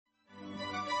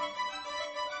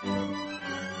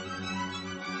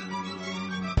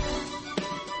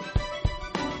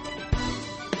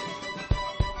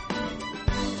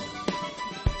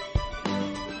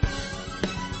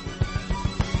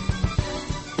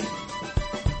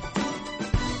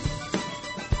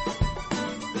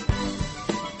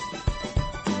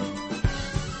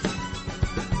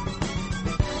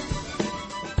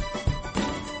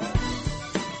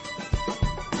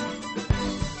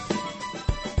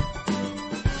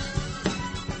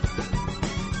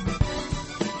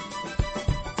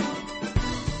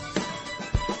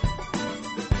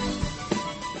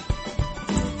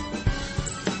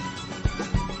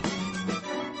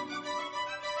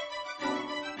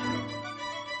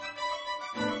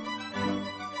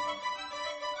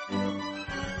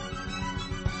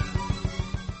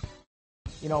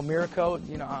You know, Miracle,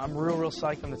 you know, I'm real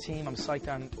psyched on the team. I'm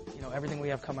psyched on, you know, everything we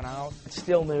have coming out. It's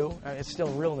still new. It's still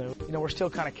real new. You know, we're still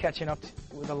kind of catching up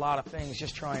with a lot of things,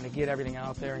 just trying to get everything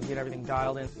out there and get everything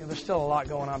dialed in. You know, there's still a lot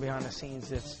going on behind the scenes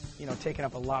that's, you know, taking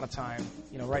up a lot of time.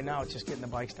 You know, right now it's just getting the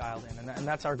bikes dialed in, and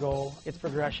that's our goal. It's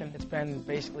progression. It's been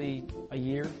basically a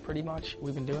year, pretty much,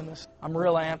 we've been doing this. I'm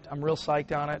real amped. I'm real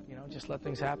psyched on it. You know, just let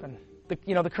things happen.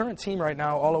 You know, the current team right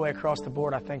now, all the way across the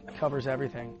board, I think covers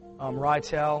everything.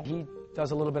 Rytel, he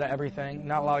does a little bit of everything.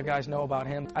 Not a lot of guys know about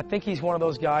him. I think he's one of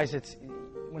those guys that's,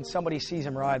 when somebody sees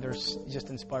him ride, they're just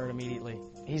inspired immediately.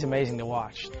 He's amazing to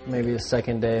watch. Maybe the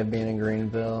second day of being in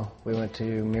Greenville, we went to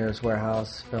Mira's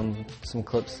warehouse, filmed some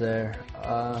clips there.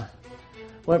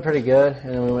 Went pretty good,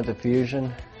 and then we went to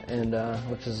Fusion, and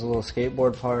which is a little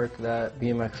skateboard park that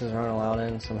BMXers aren't allowed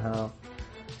in. Somehow,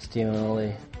 Steve and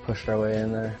Lily pushed our way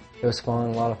in there. It was fun,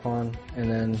 a lot of fun, and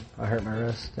then I hurt my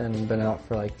wrist and been out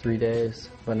for like 3 days.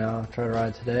 But now I try to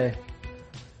ride today.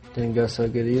 Didn't go so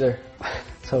good either.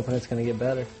 Just hoping it's going to get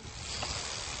better.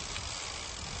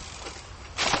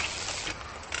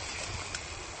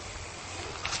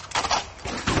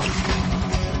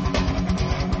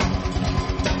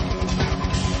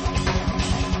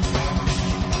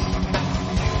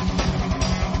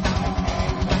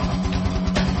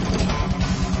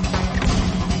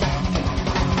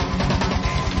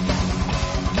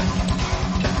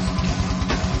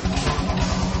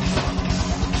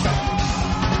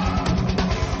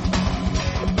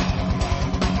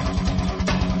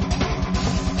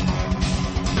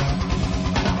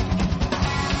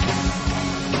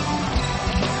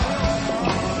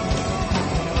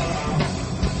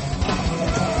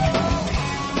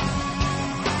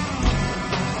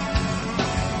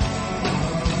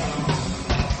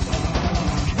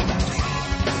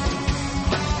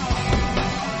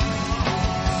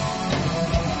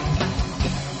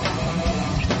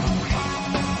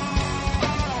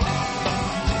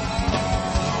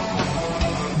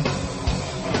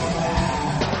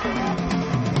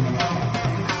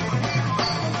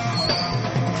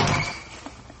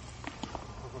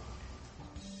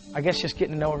 I guess just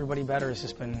getting to know everybody better has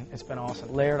just been, it's been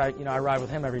awesome. Laird, I ride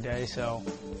with him every day, so,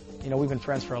 you know, we've been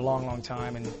friends for a long, long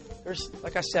time, and there's,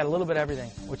 like I said, a little bit of everything,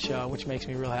 which makes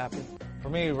me real happy. For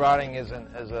me, riding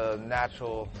isn't as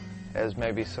natural as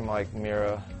maybe somebody like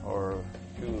Mira or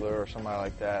Guler or somebody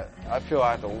like that. I feel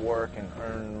I have to work and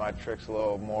earn my tricks a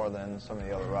little more than some of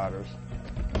the other riders.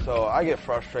 So I get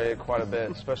frustrated quite a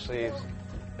bit, especially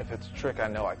if it's a trick I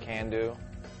know I can do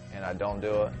and I don't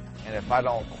do it. And if I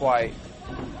don't quite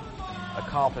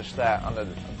accomplish that on the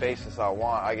basis I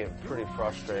want, I get pretty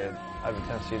frustrated. I have a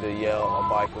tendency to yell at my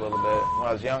bike a little bit. When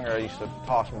I was younger, I used to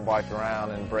toss my bike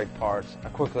around and break parts. I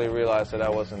quickly realized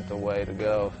that wasn't the way to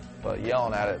go, but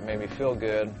yelling at it made me feel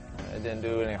good. It didn't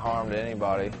do any harm to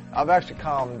anybody. I've actually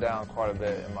calmed down quite a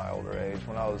bit in my older age.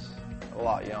 When I was a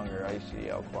lot younger, I used to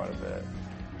yell quite a bit.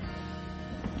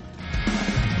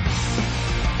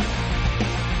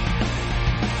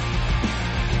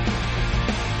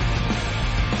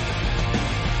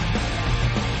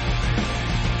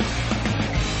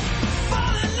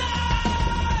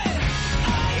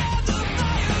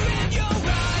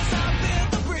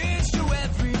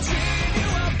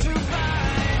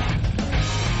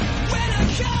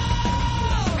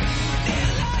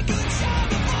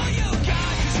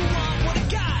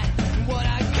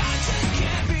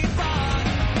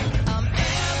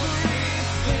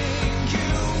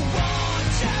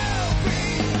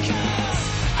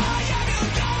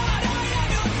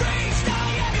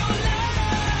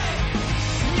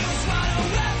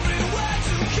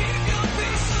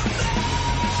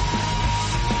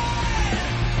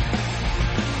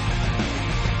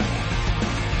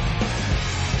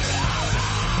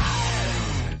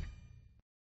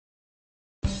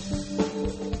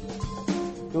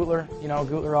 Gutler, you know,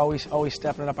 Gutler always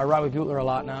stepping it up. I ride with Gutler a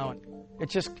lot now.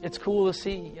 It's cool to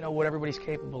see, you know, what everybody's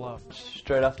capable of.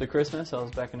 Straight after Christmas, I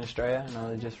was back in Australia, and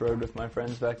I just rode with my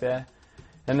friends back there.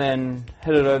 And then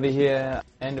headed over here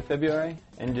end of February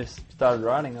and just started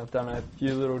riding. I've done a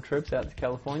few little trips out to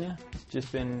California. Just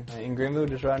been in Greenville,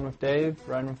 just riding with Dave,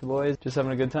 riding with the boys, just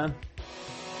having a good time.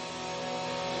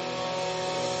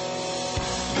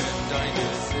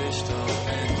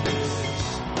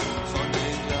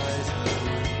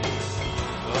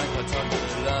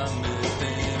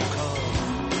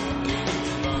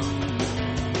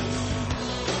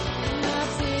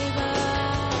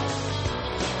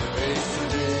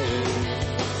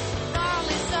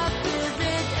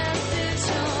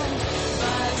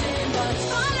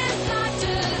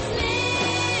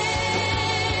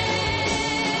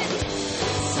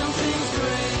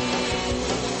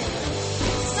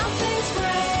 Something's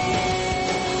great.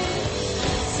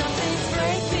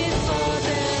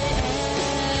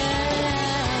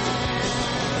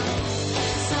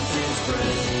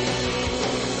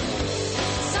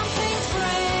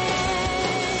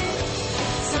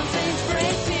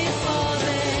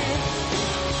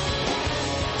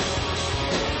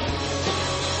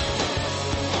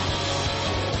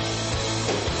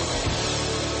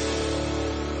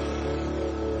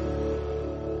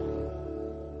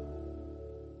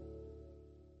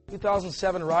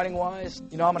 ...2007 riding-wise,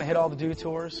 you know, I'm going to hit all the Dew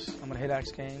Tours. I'm going to hit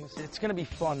X Games. It's going to be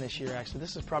fun this year, actually.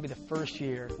 This is probably the first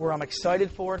year where I'm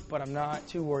excited for it, but I'm not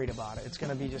too worried about it. It's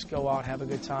going to be just go out, have a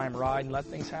good time, ride, and let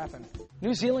things happen.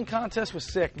 New Zealand contest was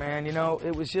sick, man. You know,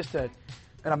 it was just an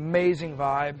amazing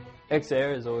vibe.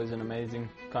 X-Air is always an amazing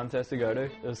contest to go to.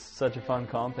 It was such a fun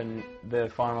comp, and the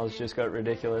finals just got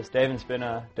ridiculous. Dave and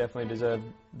Spinner definitely deserved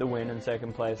the win in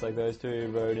second place. Like, those two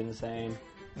rode insane.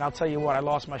 And I'll tell you what, I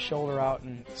lost my shoulder out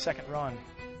in second run.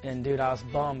 And, dude, I was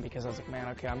bummed because I was like, man,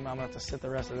 okay, I'm going to have to sit the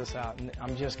rest of this out. And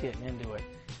I'm just getting into it.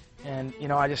 And, you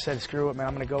know, I just said, screw it, man.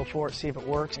 I'm going to go for it, see if it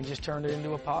works, and just turned it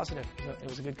into a positive. It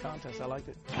was a good contest. I liked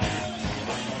it.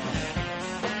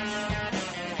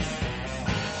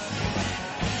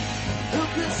 Who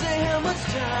could say how much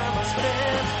time I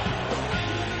spent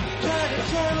trying to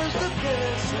challenge the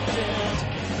precedent?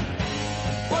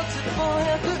 What's it for?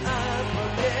 How could I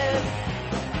forget?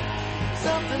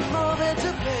 Something more than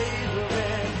to pay the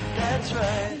rent, that's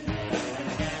right.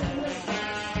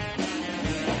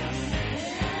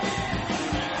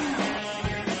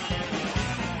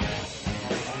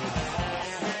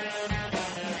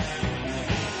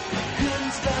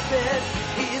 Couldn't stop it,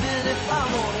 even if I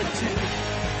wanted to.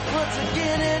 Once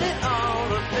again, and it all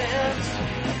depends.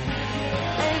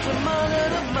 Ain't a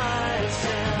monitor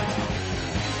mindset.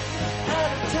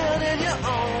 Out of town and your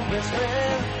own best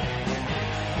friend.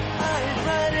 I ain't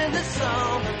writing this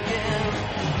song again.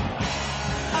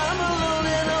 I'm alone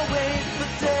and I wait for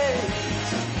days.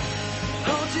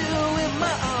 Hold you in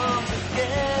my arms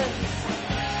again.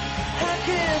 How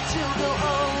can't you go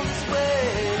on this way?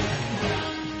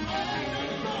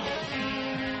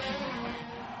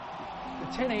 The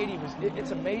 1080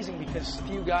 it's amazing because a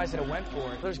few guys that went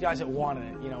for it, there's guys that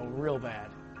wanted it, you know, real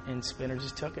bad. And Spinner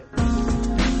just took it.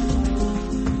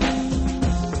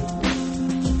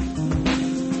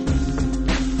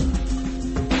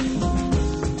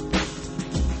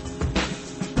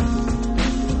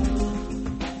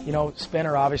 You know,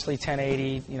 Spinner, obviously,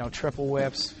 1080, you know, triple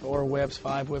whips, 4 whips,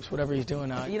 5 whips, whatever he's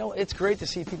doing. You know, it's great to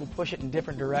see people push it in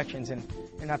different directions, and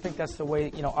I think that's the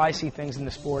way, you know, I see things in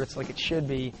the sport. It's like it should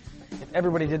be. If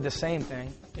everybody did the same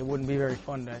thing, it wouldn't be very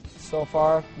fun to. So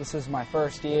far, this is my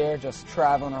first year just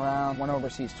traveling around. Went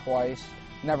overseas twice.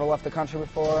 Never left the country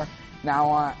before. Now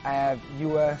I have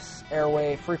U.S.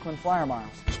 Airway frequent flyer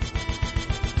miles.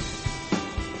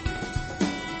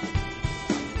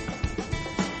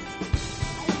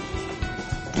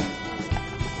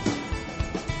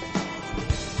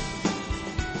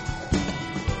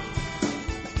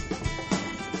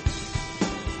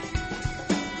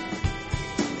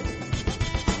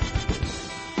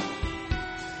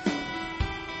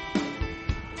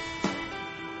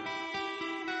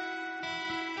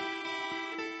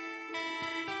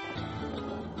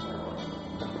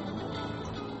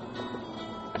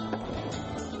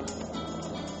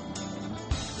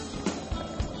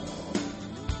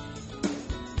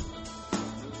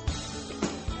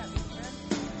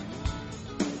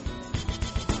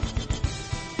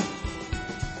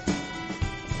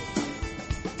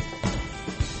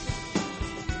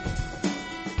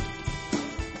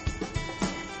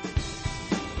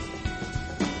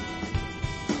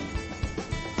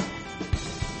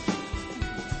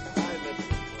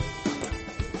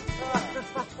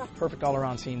 Perfect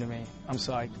all-around scene to me. I'm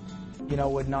psyched. You know,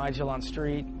 with Nigel on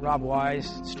street, Rob Wise,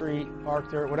 street,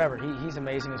 Park Dirt, whatever. He's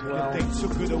amazing as well. If they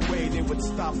took it away, they would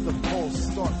stop the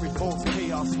pulse. Start revolts,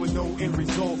 chaos with no end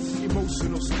results.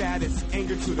 Emotional status,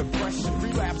 anger to depression.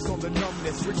 Relapse on the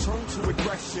numbness, return to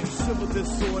aggression. Civil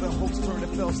disorder, hopes turn to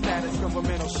fell status.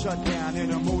 Governmental shutdown,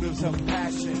 inner motives of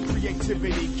passion.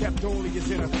 Creativity kept only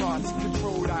his inner thoughts.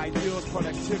 Controlled ideals,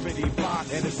 productivity,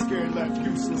 box. And the scared left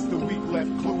useless, the weak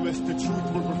left clueless. The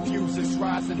truth will refuse us.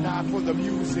 Rise and die for the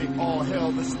music. All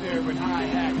hell, the snare and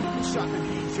hi-hat. Who shot the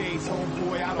DJs,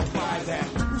 homeboy, I don't buy that.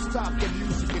 Who stopped the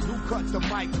music and who cut the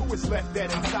mic? Who was left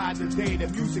dead inside the day the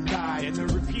music died? And the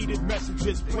repeated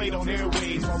messages played on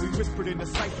airwaves while we whispered in the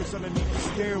ciphers underneath the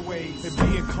stairways.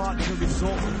 And being caught can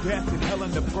result in death and hell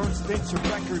in the burnt stench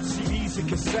of records, CDs and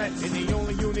cassettes. And the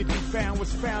only unity found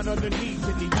was found underneath.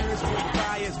 And the years went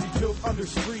by as we built under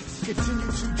streets.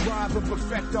 Continue to drive and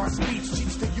perfect our speech.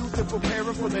 Teach the youth to prepare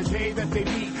them for the day that they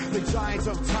meet. The giants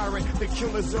of tyrant, the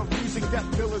killers of music, death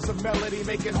pillars of melody,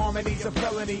 making harmonies a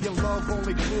felony. Your love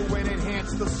only grew and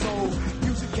enhanced the soul.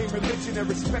 Music came religion. attention and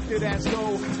respected as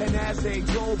though. And as they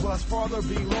drove us farther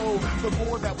below, the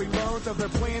more that we learned of their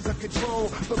plans of control,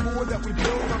 the more that we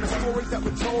build on the stories that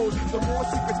were told, the more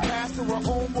secrets passed through our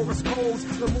own Morse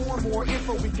codes, the more and more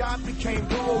info we got became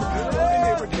gold.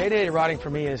 Day-to-day riding for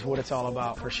me is what it's all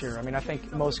about, for sure. I mean, I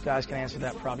think most guys can answer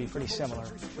that probably pretty similar.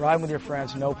 Riding with your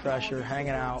friends, no pressure,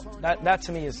 hanging out. That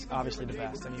to me is obviously the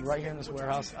best. I mean, right here in this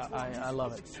warehouse, I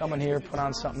love it. Coming here, put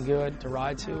on something good to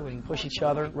ride to and push each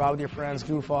other, ride with your friends,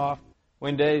 goof off.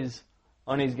 When Dave's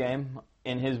on his game,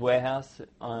 in his warehouse,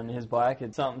 on his bike,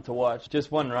 it's something to watch.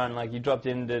 Just one run, like, you dropped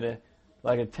into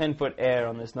like a 10-foot air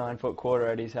on this 9-foot quarter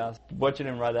at his house. Watching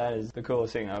him ride that is the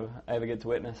coolest thing I ever get to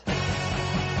witness.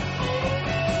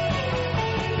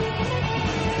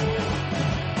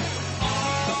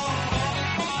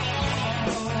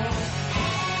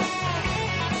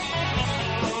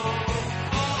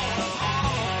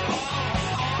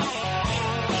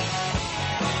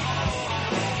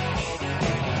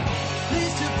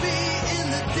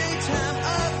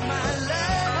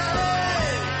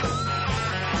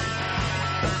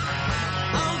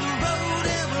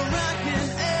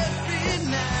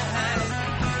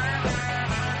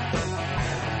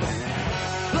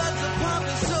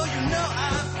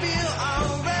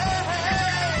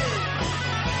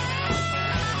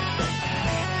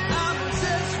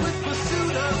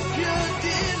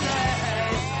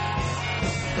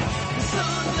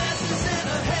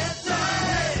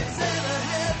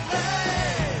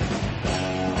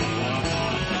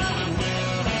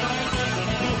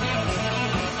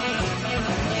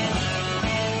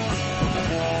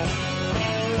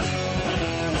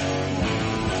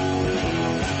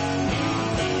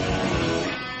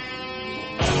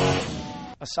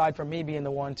 Aside from me being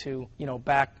the one to,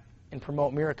 back and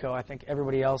promote Miraco, I think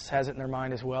everybody else has it in their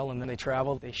mind as well, and then they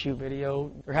travel, they shoot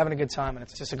video, they're having a good time, and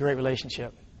it's just a great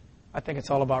relationship. I think it's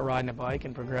all about riding a bike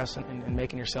and progressing and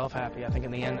making yourself happy. I think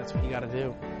in the end, that's what you got to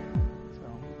do.